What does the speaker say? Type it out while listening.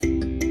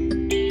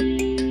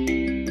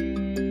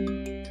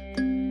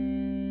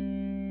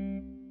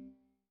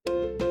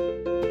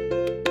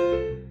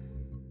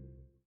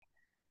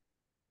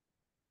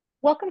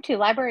Welcome to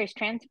Libraries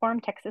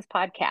Transform Texas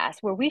podcast,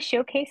 where we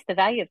showcase the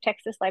value of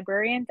Texas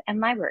librarians and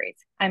libraries.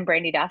 I'm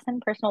Brandy Dawson,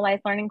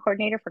 Personalized Learning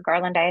Coordinator for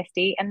Garland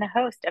ISD and the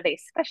host of a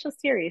special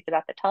series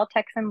about the Tall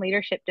Texan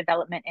Leadership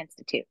Development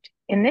Institute.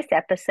 In this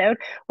episode,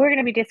 we're going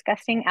to be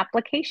discussing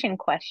application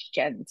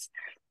questions.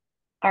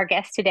 Our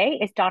guest today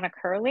is Donna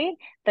Curley,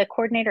 the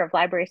Coordinator of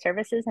Library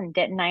Services in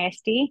Denton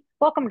ISD.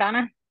 Welcome,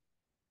 Donna.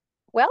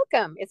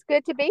 Welcome. It's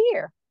good to be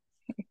here.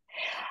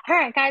 All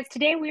right, guys,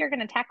 today we are going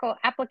to tackle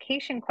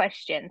application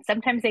questions.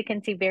 Sometimes they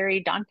can seem very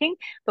daunting,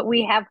 but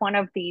we have one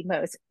of the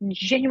most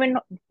genuine,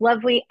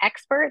 lovely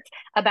experts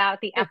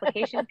about the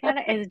applications kind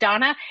of is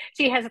Donna.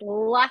 She has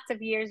lots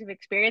of years of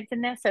experience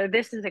in this, so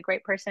this is a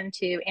great person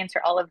to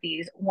answer all of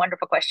these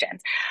wonderful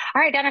questions.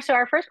 All right, Donna, so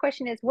our first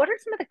question is, what are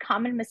some of the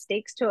common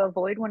mistakes to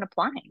avoid when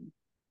applying?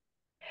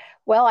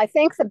 Well, I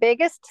think the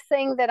biggest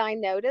thing that I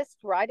noticed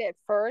right at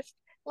first,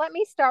 let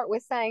me start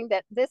with saying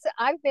that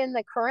I've been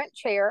the current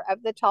chair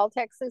of the Tall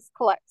Texas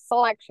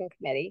Selection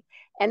Committee,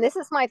 and this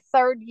is my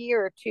third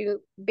year to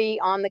be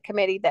on the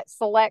committee that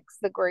selects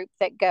the group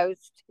that goes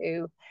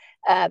to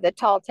the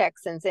Tall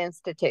Texans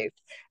Institute.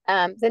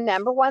 The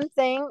number one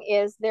thing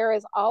is there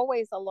is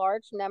always a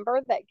large number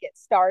that get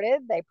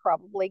started. They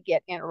probably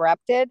get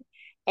interrupted.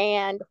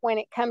 And when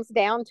it comes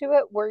down to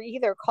it, we're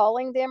either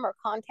calling them or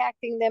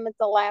contacting them at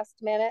the last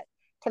minute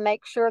to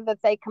make sure that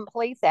they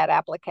complete that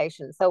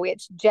application. So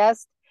it's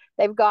just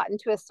they've gotten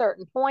to a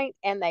certain point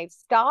and they've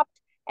stopped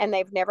and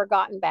they've never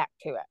gotten back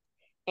to it.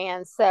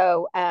 And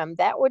so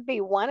that would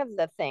be one of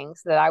the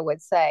things that I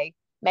would say,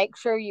 make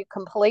sure you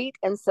complete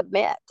and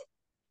submit.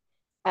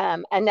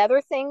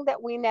 Another thing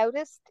that we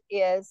noticed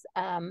is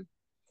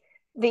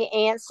the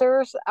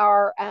answers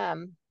are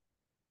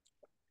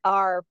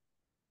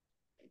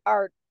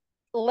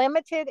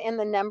limited in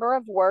the number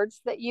of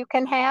words that you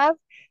can have,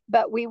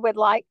 but we would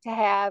like to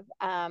have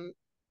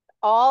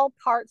all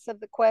parts of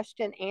the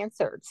question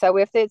answered. So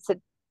if it's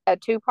a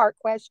two-part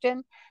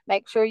question,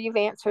 make sure you've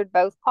answered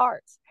both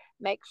parts.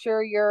 Make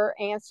sure your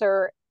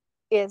answer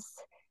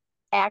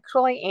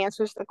actually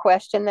answers the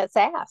question that's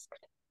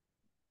asked.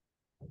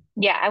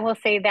 Yeah, I will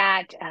say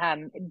that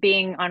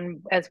being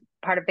on as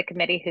part of the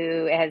committee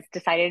who has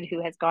decided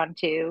who has gone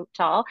to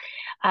Tall,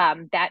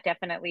 that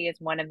definitely is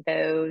one of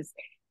those.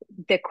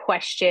 The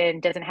question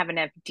doesn't have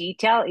enough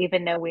detail,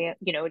 even though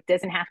it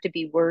doesn't have to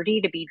be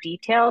wordy to be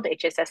detailed. It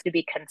just has to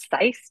be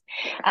concise,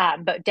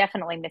 but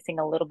definitely missing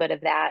a little bit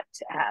of that.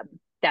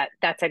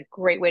 That's a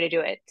great way to do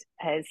it,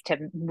 is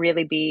to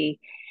really be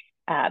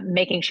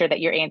making sure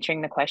that you're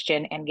answering the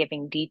question and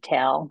giving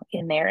detail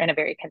in there in a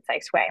very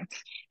concise way.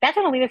 That's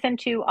going to lead us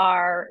into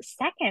our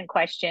second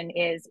question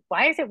is,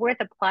 why is it worth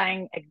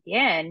applying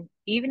again,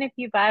 even if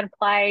you've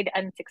applied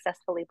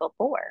unsuccessfully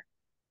before?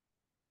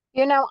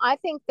 I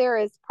think there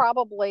is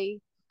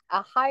probably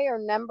a higher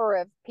number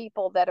of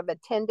people that have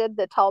attended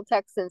the Tall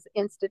Texans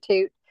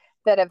Institute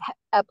that have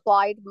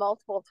applied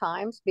multiple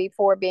times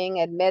before being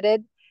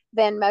admitted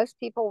than most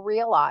people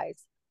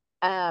realize.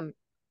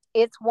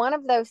 It's one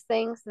of those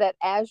things that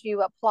as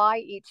you apply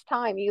each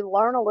time, you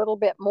learn a little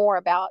bit more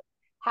about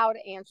how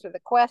to answer the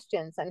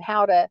questions and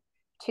how to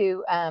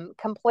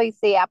complete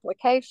the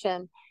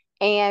application,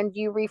 and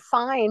you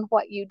refine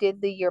what you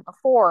did the year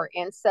before,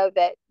 and so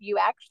that you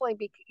actually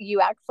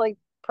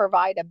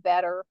provide a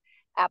better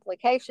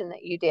application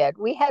that you did.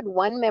 We had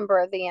one member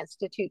of the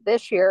institute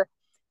this year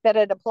that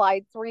had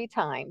applied 3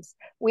 times.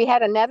 We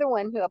had another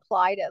one who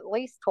applied at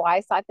least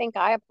twice. I think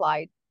I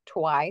applied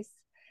twice.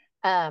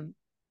 And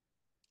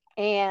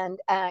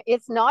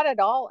it's not at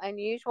all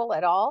unusual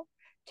at all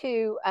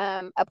to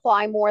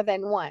apply more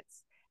than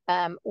once.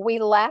 We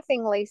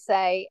laughingly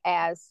say,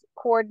 as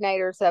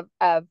coordinators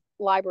of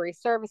library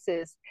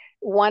services,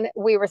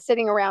 we were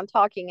sitting around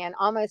talking, and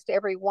almost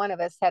every one of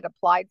us had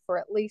applied for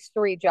at least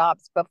 3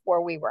 jobs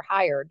before we were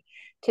hired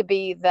to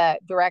be the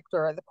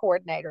director or the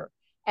coordinator.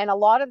 And a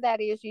lot of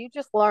that is you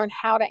just learn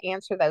how to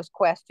answer those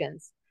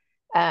questions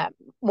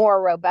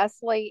more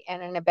robustly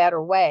and in a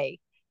better way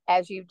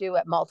as you do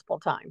it multiple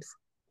times.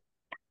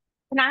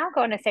 And I'll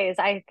go on to say is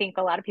I think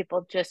a lot of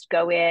people just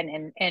go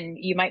in and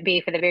you might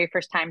be for the very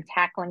first time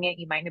tackling it.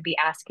 You might be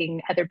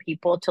asking other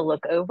people to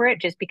look over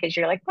it just because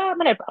you're like, well, I'm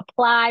going to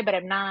apply, but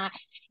I'm not,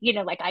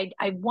 like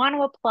I want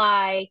to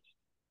apply,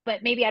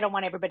 but maybe I don't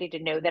want everybody to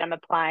know that I'm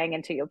applying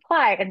until you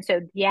apply. And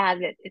so, yeah,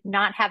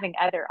 not having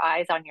other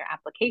eyes on your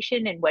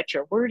application and what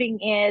your wording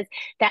is,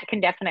 that can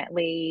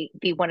definitely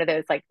be one of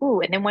those like,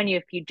 ooh, and then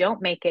if you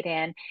don't make it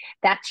in,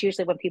 that's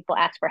usually when people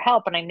ask for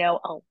help. And I know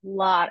a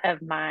lot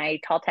of my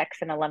Tall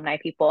Texan alumni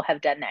people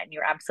have done that. And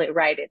you're absolutely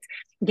right. It's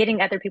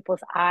getting other people's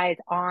eyes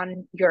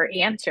on your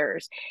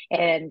answers.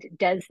 And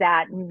does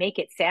that make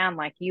it sound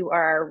like you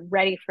are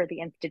ready for the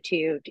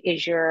Institute?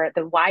 Is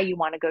the why you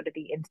want to go to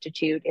the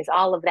Institute? Is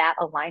all of that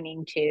aligning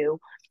to,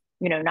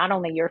 not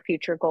only your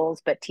future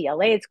goals, but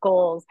TLA's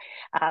goals,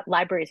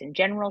 libraries in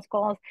general's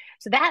goals?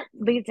 So that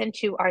leads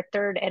into our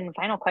third and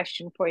final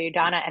question for you,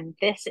 Donna. And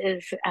this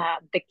is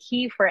the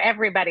key for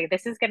everybody.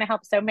 This is going to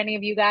help so many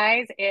of you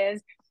guys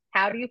is,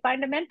 how do you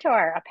find a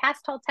mentor, a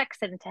past Tall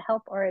Texan, to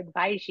help or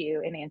advise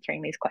you in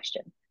answering these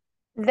questions?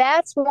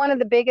 That's one of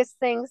the biggest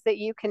things that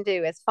you can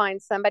do is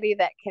find somebody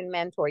that can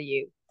mentor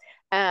you.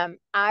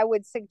 I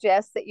would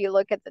suggest that you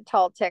look at the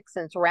Tall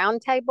Texans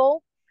Roundtable,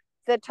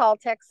 the Tall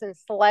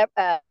Texans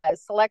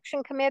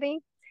Selection Committee,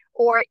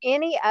 or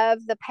any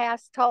of the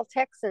past Tall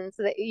Texans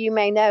that you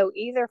may know,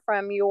 either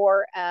from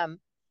your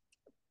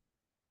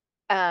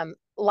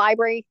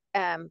library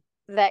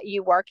that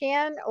you work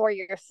in, or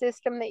your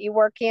system that you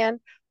work in,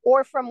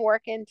 or from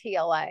work in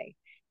TLA.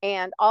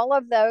 And all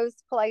of those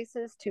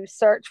places to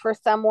search for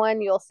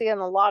someone, you'll see in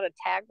a lot of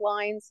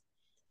taglines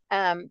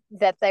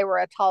that they were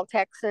a Tall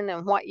Texan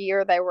and what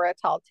year they were a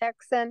Tall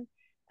Texan.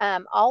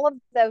 All of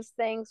those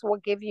things will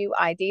give you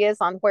ideas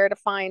on where to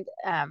find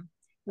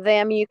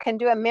them. You can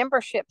do a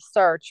membership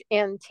search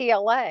in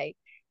TLA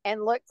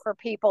and look for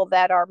people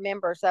that are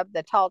members of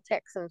the Tall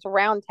Texans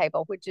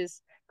Roundtable, which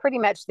is pretty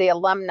much the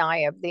alumni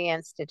of the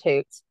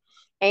institutes,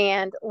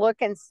 and look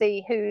and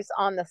see who's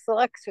on the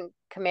selection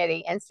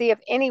committee and see if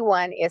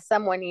anyone is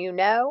someone you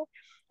know,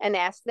 and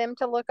ask them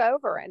to look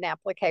over an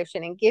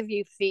application and give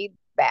you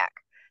feedback.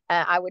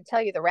 I would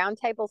tell you the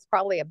roundtable is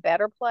probably a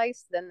better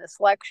place than the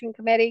selection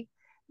committee,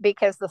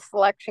 because the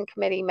selection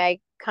committee may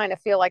kind of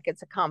feel like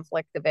it's a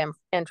conflict of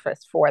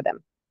interest for them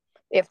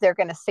if they're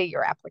going to see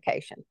your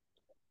application.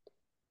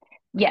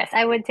 Yes,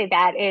 I would say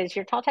that is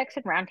your Tall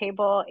Texan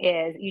Roundtable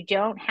is you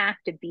don't have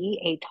to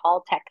be a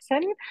Tall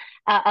Texan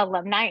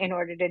alumni in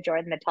order to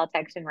join the Tall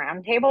Texan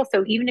Roundtable.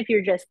 So even if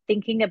you're just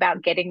thinking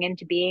about getting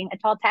into being a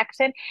Tall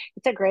Texan,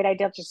 it's a great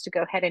idea just to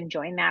go ahead and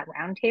join that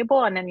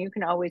roundtable. And then you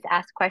can always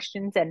ask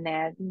questions, and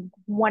then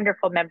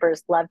wonderful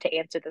members love to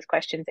answer those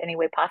questions any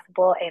way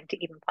possible and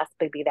to even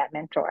possibly be that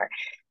mentor.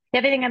 The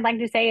other thing I'd like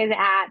to say is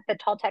at the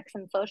Tall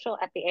Texan Social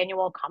at the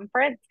annual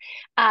conference,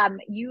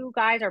 you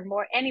guys are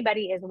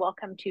anybody is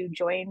welcome to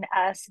join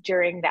us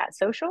during that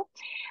social.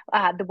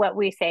 What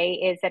we say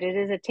is that it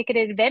is a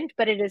ticketed event,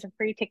 but it is a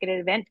free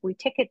ticketed event. We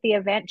ticket the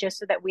event just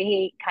so that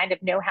we kind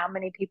of know how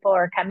many people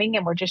are coming,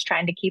 and we're just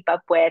trying to keep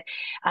up with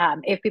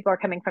if people are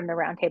coming from the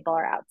roundtable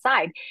or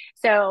outside.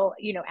 So,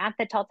 at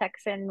the Tall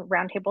Texan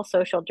Roundtable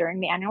Social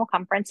during the annual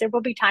conference, there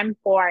will be time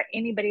for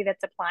anybody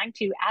that's applying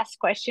to ask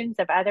questions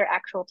of other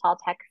actual Tall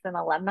Texans and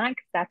alumni,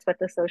 because that's what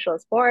the social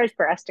is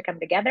for us to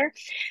come together.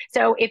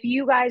 So if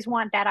you guys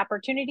want that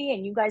opportunity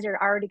and you guys are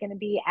already going to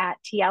be at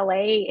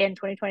TLA in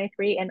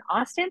 2023 in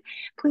Austin,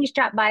 please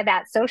drop by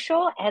that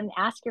social and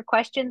ask your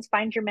questions,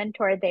 find your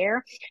mentor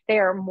there. They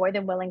are more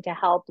than willing to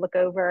help look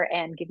over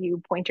and give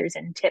you pointers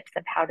and tips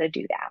of how to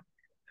do that.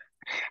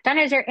 Donna,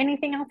 is there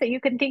anything else that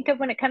you can think of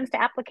when it comes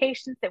to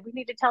applications that we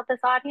need to tell this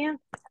audience?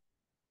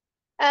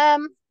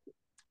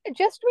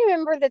 Just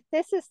remember that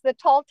this is the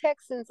Tall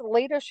Texans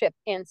Leadership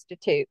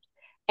Institute.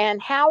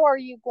 And how are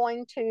you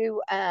going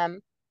to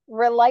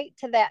relate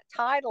to that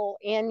title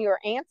in your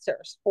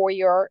answers for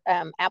your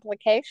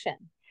application?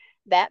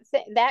 That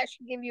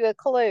should give you a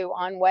clue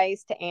on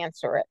ways to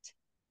answer it.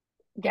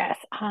 Yes,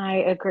 I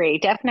agree.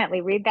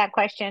 Definitely read that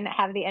question,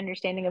 have the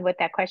understanding of what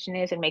that question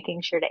is, and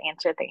making sure to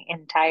answer the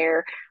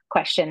entire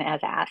question as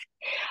asked.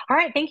 All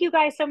right. Thank you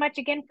guys so much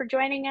again for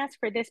joining us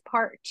for this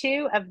part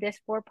 2 of this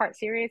 4-part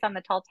series on the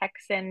Tall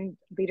Texan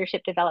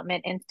Leadership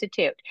Development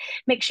Institute.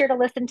 Make sure to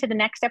listen to the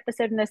next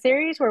episode in the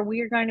series where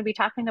we are going to be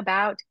talking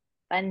about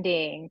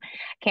funding.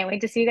 Can't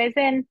wait to see you guys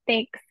then.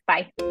 Thanks.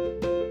 Bye.